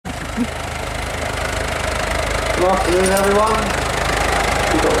Good afternoon, everyone.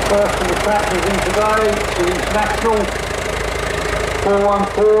 We've got the first of the tractors in today, the International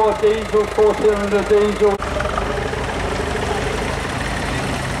 414 diesel, 4-cylinder diesel.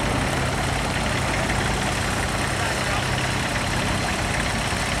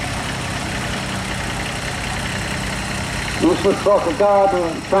 This looks like a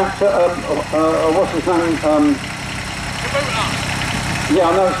garden tractor, what's his name? Yeah,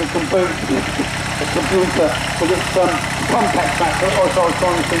 I know it's a computer, but it's compact tractor, that's what I was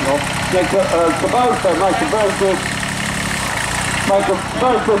trying to think of. Kubota make a very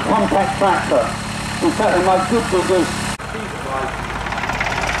good compact tractor. In fact, they make good diggers.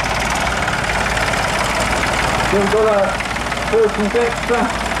 We've got a 40 Dexter.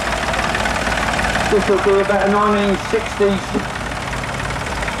 This will be about a 1960s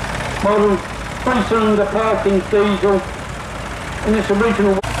model 3-cylinder Perkins diesel in its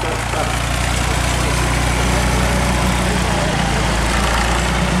original.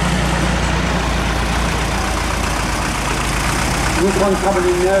 This one coming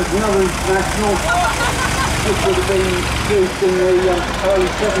in there is another International. This would have been used in the early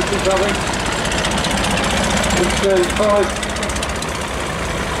 70s, I think. It's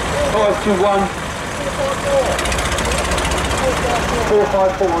 521.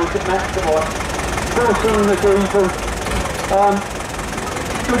 454, is it Max? It was. 4-cylinder diesel.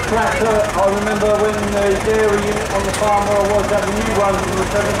 Good tractor. I remember when the dairy unit on the farm where I was had a new one in the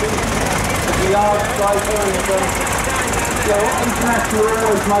 70s. The yard scraper and yeah, International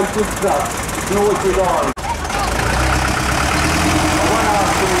always made good stuff. You can always rely. I went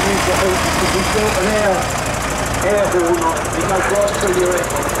after him to use the heat because he's built an air horn on it. He goes right through your head.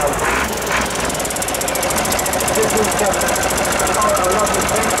 This is a lovely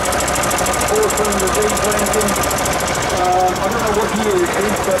thing, 4-cylinder diesel engine. I don't know what year it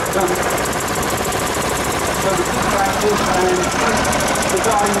is, but so the good tractors, and the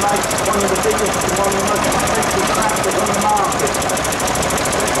guy makes one of the biggest and one of the most expensive tractors on the market.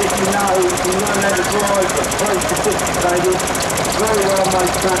 If you know how to drive it, very sophisticated, very well made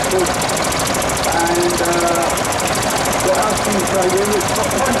tractors, and what else can you say really? It's got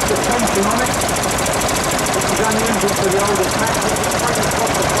plenty of suspension on it. It's unusual for the older tractors. It's pretty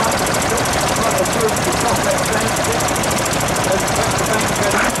across the front. It's like a good to stop that bank.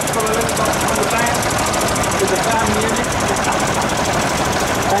 It's got a little box on the back with a family in it.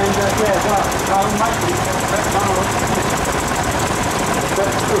 And yeah, well, I'll make it. That's fine.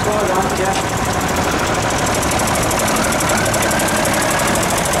 That's good by that, yeah.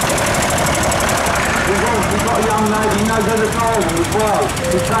 We've got a young lady who knows how to drive them as well.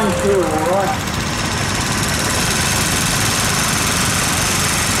 She trains through alright.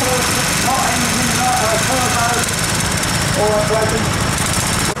 Not anything like a turbo or a wagon.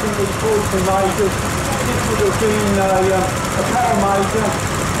 These forks and majors. This would have been a power major,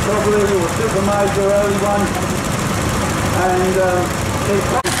 probably, or a super major, early one. And it's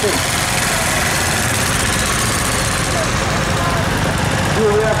pretty.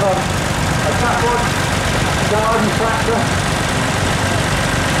 Here we have a trapwood garden tractor.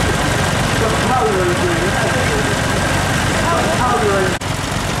 It's got colouring in it. It's got colouring.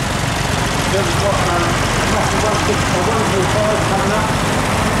 Then we've got Laughton 125 coming up.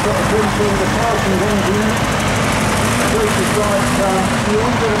 Got a 3-cylinder Perkins engine in it. Which is like, you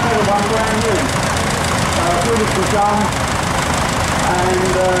want to get a better one brand new. Beautifully done.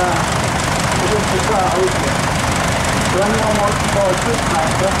 And it's a car, isn't it? So anyone wants to buy a good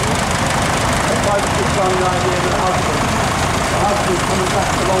tractor, they both just one lady and the husband. The husband's coming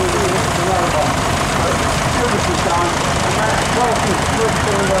back along with it to another one. So beautifully done. And that Perkins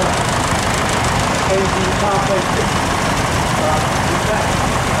 3-cylinder engine you can't beat it. In fact,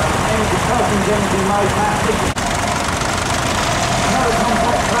 the Perkins engine made massive. Another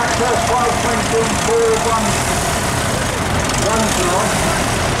compact tractor, 1220 runs nice,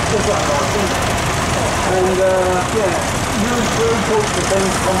 just like license. And yeah, used for all sorts of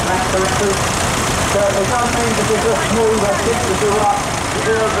things, compact tractors. But they don't mean to be just small, they fit to do up, to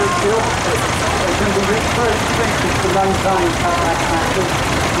do over the opposite. They can be very expensive to maintain compact tractors.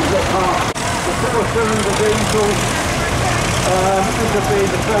 You've got parts. The 4-cylinder diesel, this would be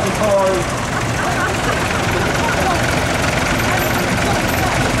the 35.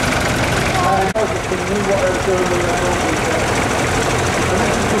 And everything knew what they were doing when they were talking to it. And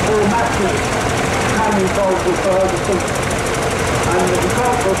this is before massive hand involved with Ferguson. And the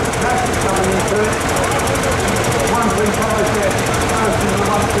result was the plastic coming into it. 135, yes, first in the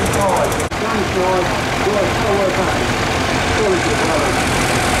 135. One side, works so well back. Very good colour.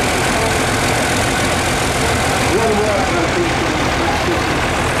 A lot of work on these things.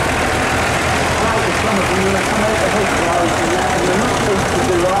 Right, some of them,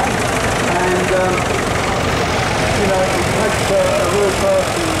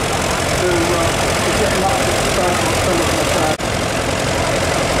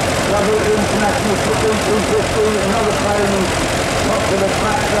 another international football 250, another plane top to the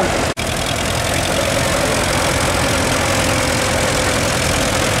tractor.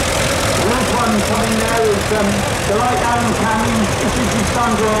 This one coming there is the light Alan Cummings. This is his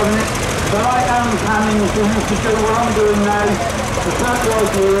son driving it. The light Alan Cummings who used to do what I'm doing now for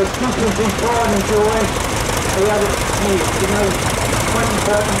 30 years. This is his pride and joy. He had it, you know, 20,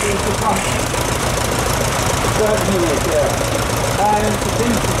 30 years to come. 30 years, yeah. And it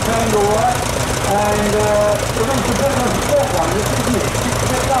seems to change all right. And it was a bit of a sport one, this isn't it? It's a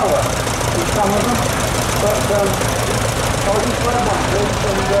bit lower in some of them. But I just read one of this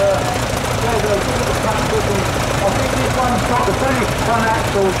and yeah, they're a bit of a practice. And I think this one's got the very front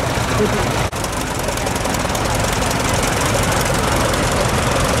axle.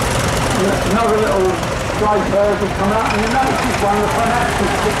 Another little straight curve has come out, and you notice this one, the front axle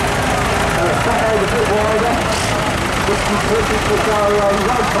set out a bit wider, which is perfect for our road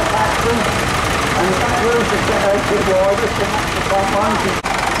top axle, and the back wheels are set out a bit wider, so that's the front one.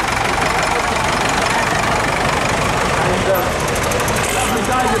 And lovely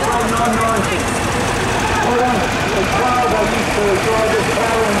day to play 990. Well, as well, I used to drive this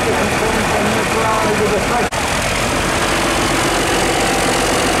car and different things, and this round with a fresh.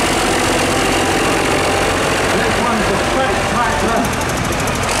 This one's a fresh tractor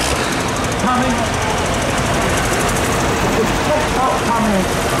coming. It's a fresh top coming,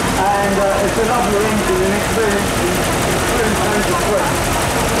 and it's a lovely engine and it's really change of quick.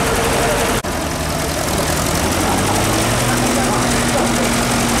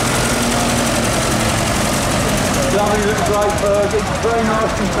 Lovely little grey Fergie, very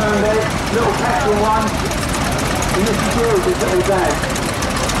nice and turned out, little petrol one, and this is yours, his little dad.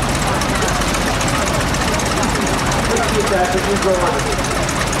 Your dad if you drive it.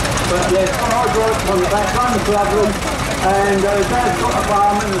 But yeah, I drive it on the back, runs lovely, and Dad's got a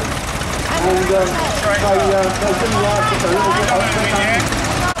farm and they didn't like it a little bit upset.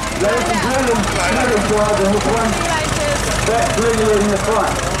 There's a drilling driver in the front, that's really in the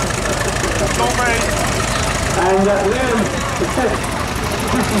front. And Liam, this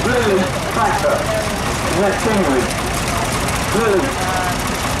is Liam's tractor, and that's Cambridge. Liam,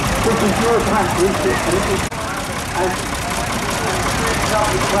 this is your tractor, isn't it?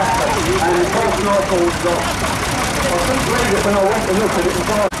 And the first night all got. I couldn't believe it when I went to look at it and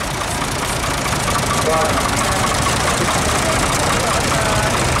thought. Right.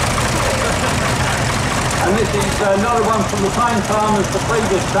 And this is another one from the same farm as the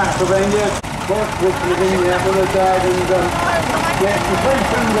previous tractor around here. Was living there with a dad, and yeah, it's a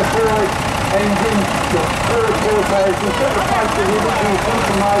 3-cylinder engine, got 4,000, sort of place the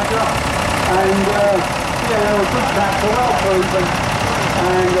original motor, and yeah, they were good tractor, well proven,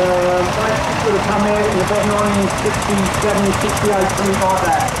 and they sort of come out in about 1967, 68, something like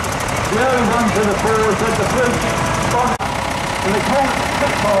that. The early ones are the fours, had the fruit on it, and they call it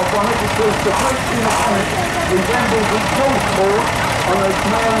spitfire on it because the fruit in it resembles a dual sport on a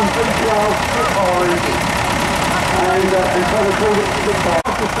small V12 spitfire engine, and so they called it spitfire.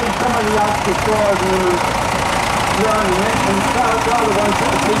 I could see some of the youngsters driving them and learning it, and the other ones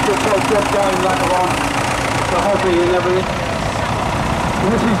sort of keep their job going later on, the hobby and everything. And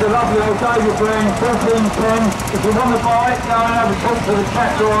this is the lovely old David Green 1410. If you want to buy it, go and have a talk to the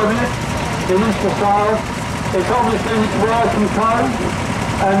chap driving it. It is for sale. It's obviously work and code,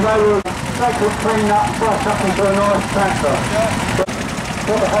 and they could clean up, brush up into a nice tractor.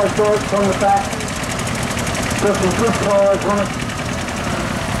 Got the hydraulics on the back, got some good tyres on it.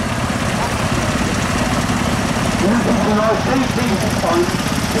 And this is an ICT point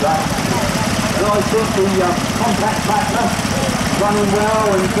to that. An ICT compact tractor, running well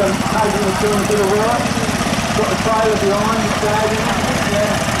and taking the doing a bit of work. Got the trailer behind, the dad in it,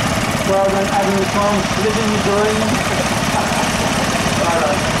 yeah. Well then having the time, living your dream.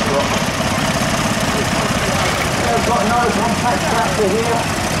 I've got another compact tractor here.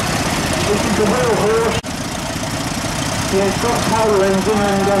 This is the wheel horse. Yeah, it's got a power engine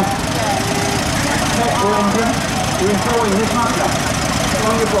and petrol engine. You're enjoying this, aren't you?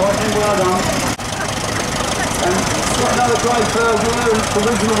 On your bike, and well done. And got another great Fergie here, it's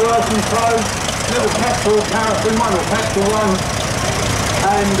original working clothes. Little petrol paraffin one or petrol one.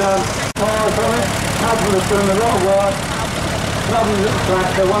 And tyres on it. Couple of doing a lot of work. Lovely little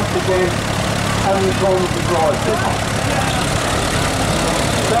tractor once again. Having the time to drive it.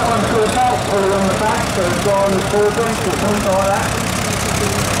 That one's got a belt puller on the back, so it's got on the 4 bench or something like that.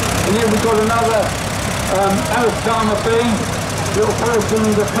 And here we've got another Alabama B, little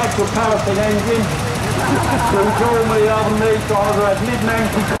 4-cylinder petrol paraffin engine. So normally underneath either had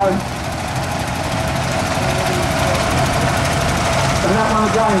mid-mounted And that one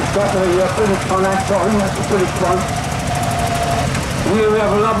again's got the British on that side. I think that's the British one. Here we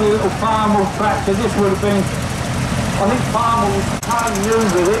have a lovely little Farmall tractor. This would have been, I think Farmall was totally new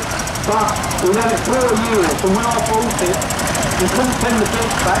with it, but we had it 4 years, and when I bought it, we couldn't send the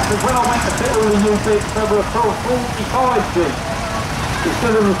bits back, because when I went to fit all the new bits, they were called 45 bits,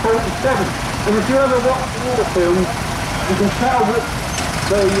 instead of the 47. And if you ever watch war films, you can tell that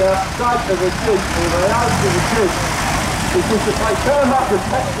the shape of the Jeep, or the age of the Jeep, is just if they turn up the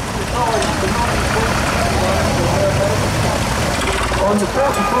text of the side of the 1940. On the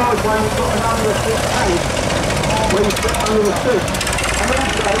 45 one, you've got an under the seat tank, where you sit under the seat. And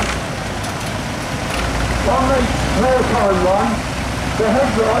also, on the wartime one, the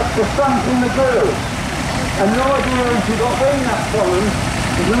headlights are sunk in the grille. And the idea is you've got wing nuts on them,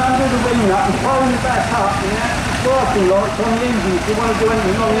 you can undo the wing nut and fold it back up, and that's the sparking lights on the engine if you want to do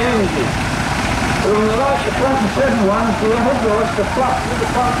anything on the engine. But on the right, the 27 ones, the headlights are flush with the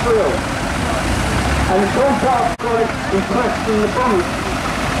front grille. And it's also got it impressed in the bonnet.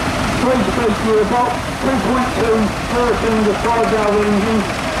 3-speed gearbox, 2.2 4-cylinder side-valve engine,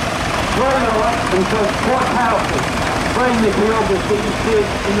 very light and so it's quite powerful. Very nippy, obviously, you see it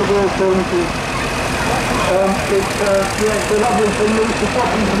in the wheel films. It's a lovely thing. We used to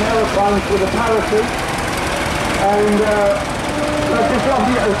swap into aeroplanes with a parachute. And it's just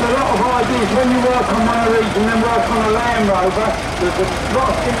lovely. There's a lot of ideas. When you work on one of these and then work on a Land Rover, there's a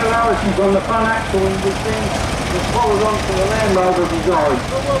lot of similarities on the front axle and the thing that's followed on to the Land Rover design.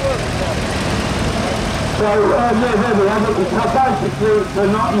 So, yeah, there we have it. So basically, it's a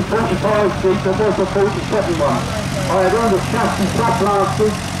 1945 Jeep that was a 47 one. I had all the chassis top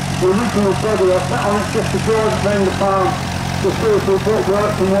blasted, the original body. I sat on it just to drive it around the farm to see if what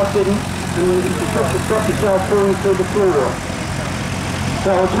worked and what didn't, and you just got to stop yourself falling through the floor. So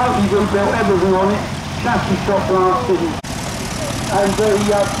I totally rebuilt everything on it, chassis top blasted, and the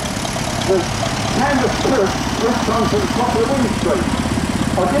canvas push looks onto the top of the windscreen.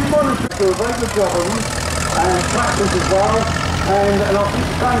 I didn't want to do a very good job of them, and tractors as well, and I think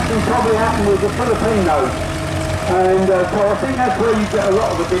the same thing probably happened with the Filipinos. And so I think that's where you get a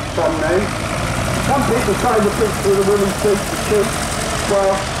lot of the bits from now. Some people say the bits with the Willie seats are cheap.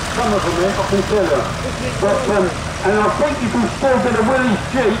 Well, some of them I can tell you. But, and I think you can still get a Willie's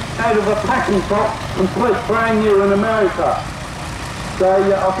Jeep out of a packing box, complete brand new in America. So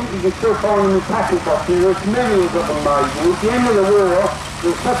I think you can still find them in packing boxes. There's millions of them made. And at the end of the war,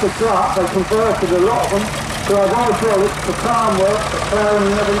 there was such a glut, they converted a lot of them to have hydraulics for farm work, for plowing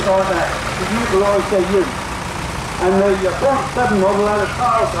and everything like that, to utilise their use. And the 47 model had a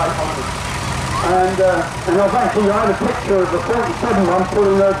tailgate on it. And I've actually had a picture of the 47 one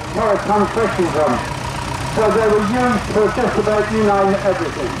putting the tyre compressions on. So they were used for just about, you name it,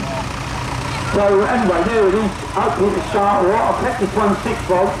 everything. So anyway, there it is. Hopefully to start all right. I kept this one 6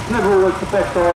 volts, never always the best idea.